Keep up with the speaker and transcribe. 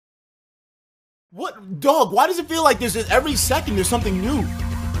What? Dog, why does it feel like there's every second there's something new?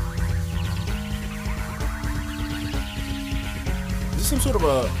 Is this some sort of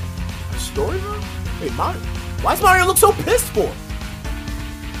a story mode? Wait, Mario? Why does Mario look so pissed for?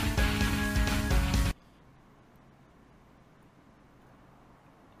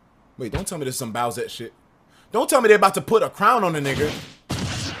 Wait, don't tell me there's some Bowsette shit. Don't tell me they're about to put a crown on a nigga.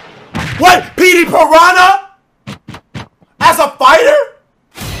 What? PD Piranha? As a fighter?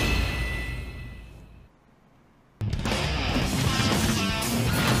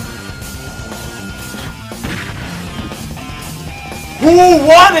 Who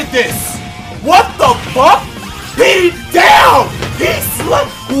wanted this? What the fuck? He down! He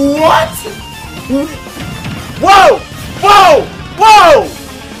slept. What? Whoa! Whoa! Whoa!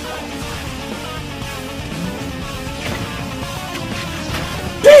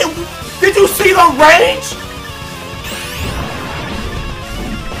 Did you see the range?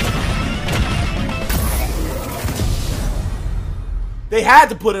 They had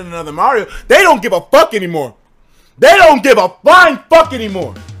to put in another Mario. They don't give a fuck anymore. They don't give a flying fuck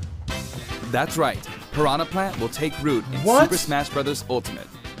anymore. That's right. Piranha Plant will take root in Super Smash Bros. Ultimate,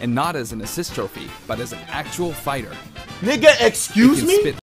 and not as an assist trophy, but as an actual fighter. Nigga, excuse me?